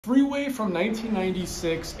Freeway from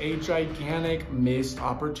 1996, a gigantic missed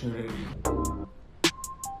opportunity.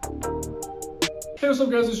 Hey, what's up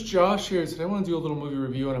guys, it's Josh here. Today I want to do a little movie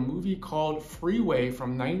review on a movie called Freeway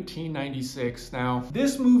from 1996. Now,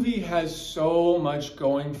 this movie has so much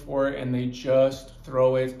going for it and they just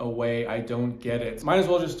throw it away. I don't get it. Might as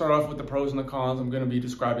well just start off with the pros and the cons. I'm going to be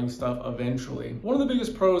describing stuff eventually. One of the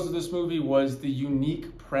biggest pros of this movie was the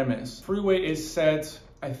unique premise. Freeway is set,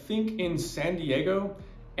 I think, in San Diego.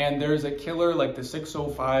 And there's a killer, like the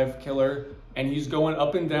 605 killer, and he's going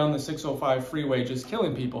up and down the 605 freeway just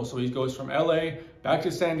killing people. So he goes from LA back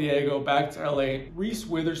to San Diego, back to LA. Reese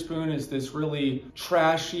Witherspoon is this really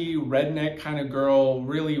trashy redneck kind of girl,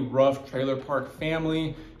 really rough trailer park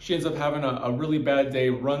family. She ends up having a really bad day,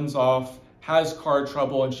 runs off, has car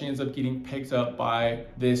trouble, and she ends up getting picked up by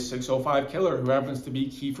this 605 killer who happens to be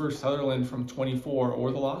Kiefer Sutherland from 24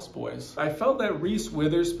 or The Lost Boys. I felt that Reese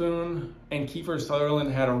Witherspoon and Kiefer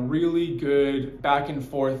Sutherland had a really good back and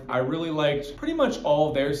forth. I really liked pretty much all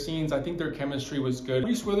of their scenes. I think their chemistry was good.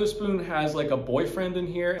 Reese Witherspoon has like a boyfriend in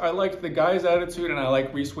here. I liked the guy's attitude and I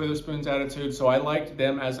like Reese Witherspoon's attitude, so I liked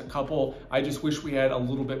them as a couple. I just wish we had a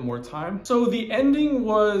little bit more time. So the ending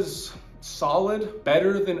was solid,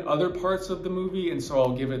 better than other parts of the movie, and so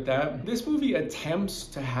I'll give it that. This movie attempts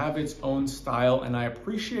to have its own style, and I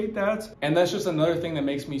appreciate that. And that's just another thing that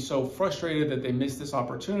makes me so frustrated that they missed this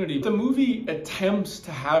opportunity. The movie attempts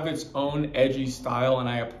to have its own edgy style, and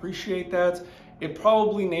I appreciate that. It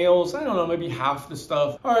probably nails, I don't know, maybe half the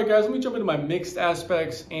stuff. All right, guys, let me jump into my mixed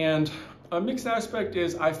aspects. And a mixed aspect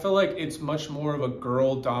is I feel like it's much more of a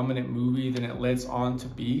girl-dominant movie than it lets on to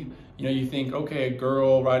be. You know, you think, okay, a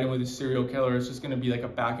girl riding with a serial killer is just gonna be like a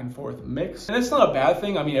back and forth mix. And it's not a bad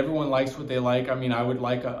thing. I mean, everyone likes what they like. I mean, I would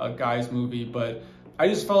like a guy's movie, but I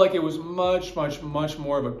just felt like it was much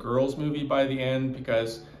more of a girl's movie by the end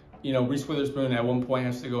because, you know, Reese Witherspoon at one point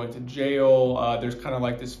has to go into jail. There's kind of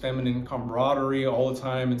like this feminine camaraderie all the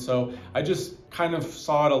time. And so I just kind of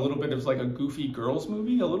saw it a little bit as like a goofy girls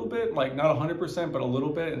movie, a little bit, like not 100%, but a little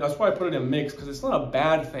bit. And that's why I put it in mix, because it's not a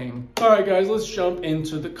bad thing. All right, guys, let's jump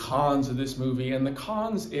into the cons of this movie. And the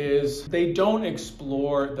cons is they don't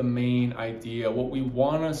explore the main idea. What we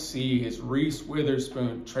want to see is Reese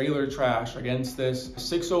Witherspoon, trailer trash, against this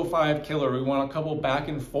 605 killer. We want a couple back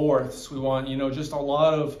and forths. We want, you know, just a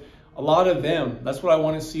lot of them. That's what I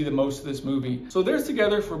want to see the most of this movie. So they're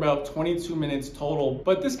together for about 22 minutes total,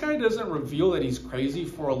 but this guy doesn't reveal that he's crazy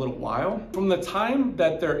for a little while. From the time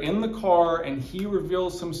that they're in the car and he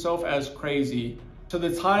reveals himself as crazy to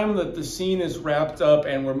the time that the scene is wrapped up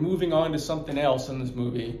and we're moving on to something else in this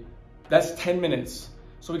movie, that's 10 minutes.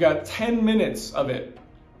 So we got 10 minutes of it.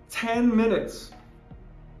 10 minutes.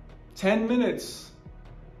 10 minutes.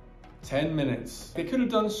 10 minutes. They could have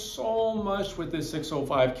done so much with this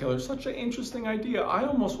 605 killer. Such an interesting idea. I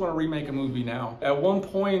almost want to remake a movie now. At one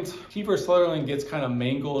point, Kiefer Sutherland gets kind of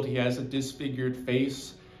mangled. He has a disfigured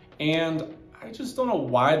face. And I just don't know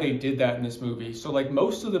why they did that in this movie. So like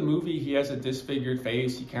most of the movie, he has a disfigured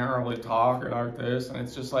face. He can't really talk or like this. And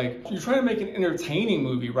it's just like, you're trying to make an entertaining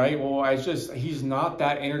movie, right? Well, he's not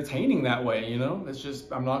that entertaining that way, you know? It's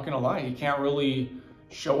just, I'm not going to lie. He can't really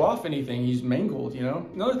show off anything. He's mangled, you know?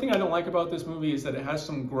 Another thing I don't like about this movie is that it has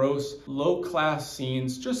some gross, low-class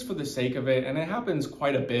scenes just for the sake of it, and it happens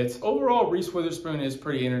quite a bit. Overall, Reese Witherspoon is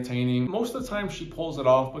pretty entertaining. Most of the time she pulls it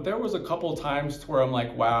off, but there was a couple times to where I'm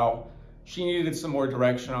like, wow, she needed some more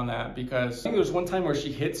direction on that, because I think there was one time where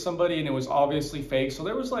she hit somebody and it was obviously fake. So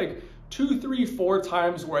there was like 2, 3, 4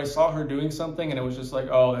 times where I saw her doing something and it was just like,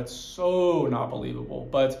 oh, that's so not believable.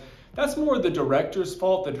 But that's more the director's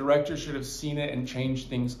fault. The director should have seen it and changed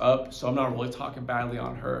things up. So I'm not really talking badly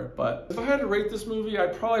on her. But if I had to rate this movie,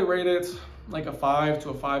 I'd probably rate it like a 5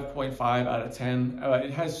 to a 5.5 out of 10.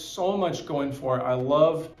 It has so much going for it. I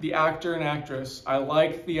love the actor and actress. I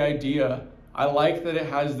like the idea. I like that it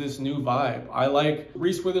has this new vibe. I like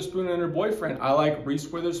Reese Witherspoon and her boyfriend. I like Reese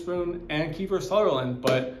Witherspoon and Kiefer Sutherland,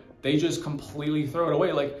 but they just completely throw it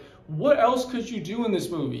away. Like, what else could you do in this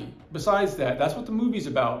movie besides that? That's what the movie's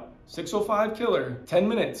about. 605 killer, 10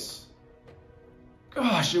 minutes.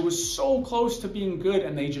 Gosh, it was so close to being good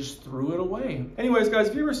and they just threw it away. Anyways, guys,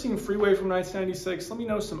 if you've ever seen Freeway from 1996, let me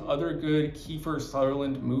know some other good Kiefer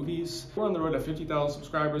Sutherland movies. We're on the road to 50,000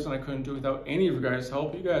 subscribers and I couldn't do it without any of you guys'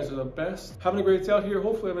 help. You guys are the best. Having a great day out here.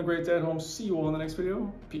 Hopefully having a great day at home. See you all in the next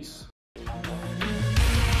video. Peace.